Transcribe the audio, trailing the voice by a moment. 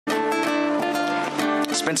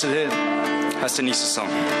Spancil Hill heißt der nächste Song.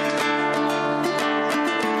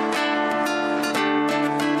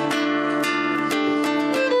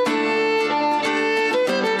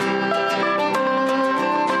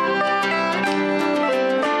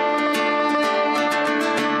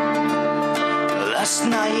 Last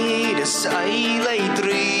night as I lay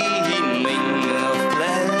dreaming of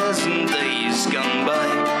pleasant days gone by,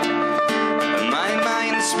 my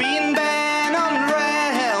mind's been bent on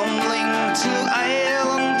rambling to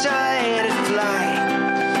island tide to fly.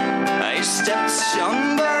 I stepped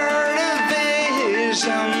on board a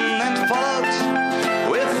vision and followed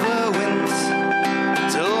with the wind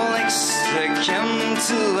till next I came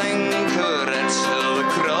to anchor at the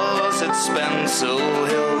cross at Spancil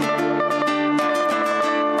Hill.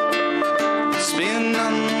 It's been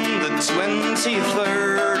on the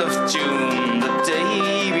 23rd of June, the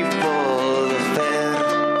day before the fair,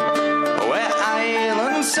 where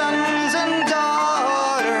island sons and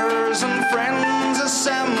daughters and friends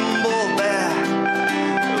assemble there.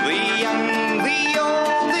 The young, the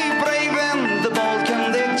old, the brave and the bold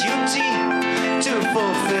come their duty to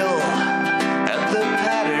fulfill at the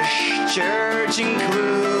parish church in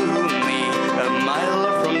Cluny, a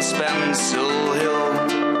mile from Spancil Hill.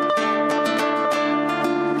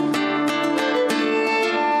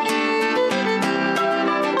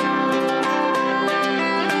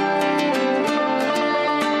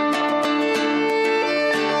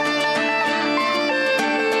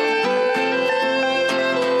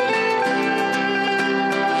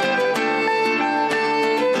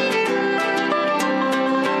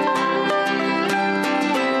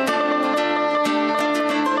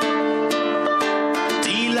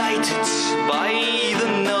 By the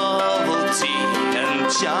novelty,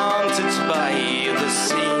 enchanted by the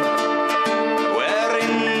scene,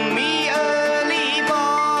 wherein me early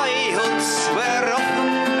boyhoods where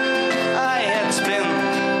often I had been.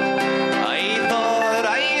 I thought I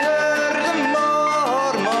heard a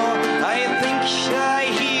murmur, I think I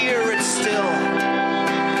hear it still.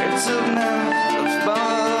 It's a mouth of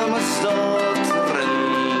Balmer's daughter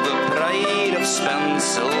and the pride of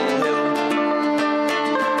Spancil Hill.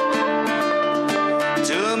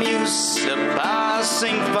 To amuse the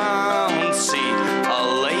passing fancy, I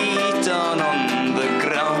lay down on the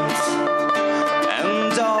ground,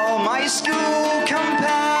 and all my school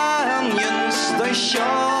companions, they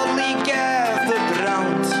shortly gathered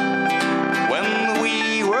round. When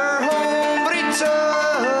we were home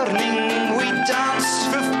returning, we danced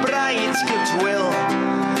with bright goodwill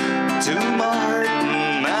to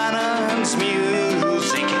Martin Mannon's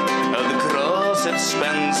music at the cross at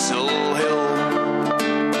Spancil Hill.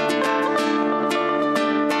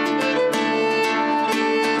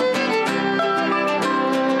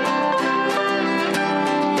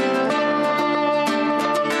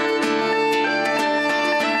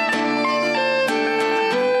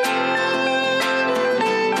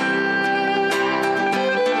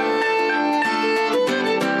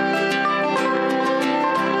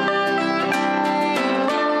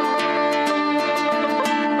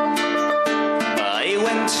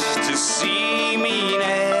 To see me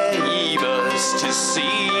neighbours, to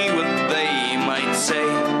see what they might say.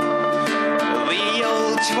 The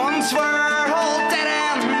old ones were all dead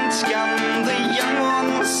and gone, the young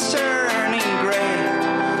one was turning grey.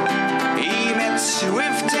 He met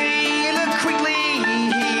with Taylor quickly,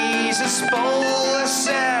 he's as bold as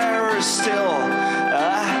ever still.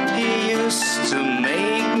 He used to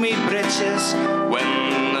make me bridges when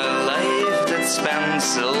I lived at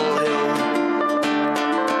Spancil Hill.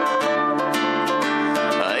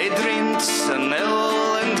 And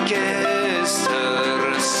ill and kissed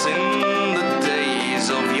her as in the days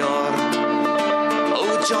of yore.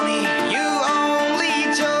 Oh Johnny, you only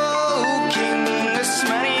joking, as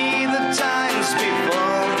many the times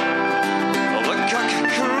before. The cock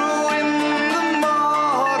crew in the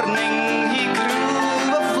morning, he grew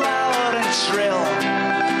a loud and shrill.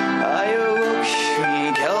 I awoke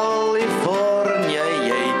in California,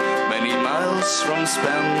 many miles from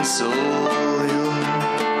Spancil Hill.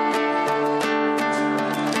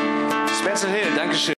 Spancil Hill, Dankeschön.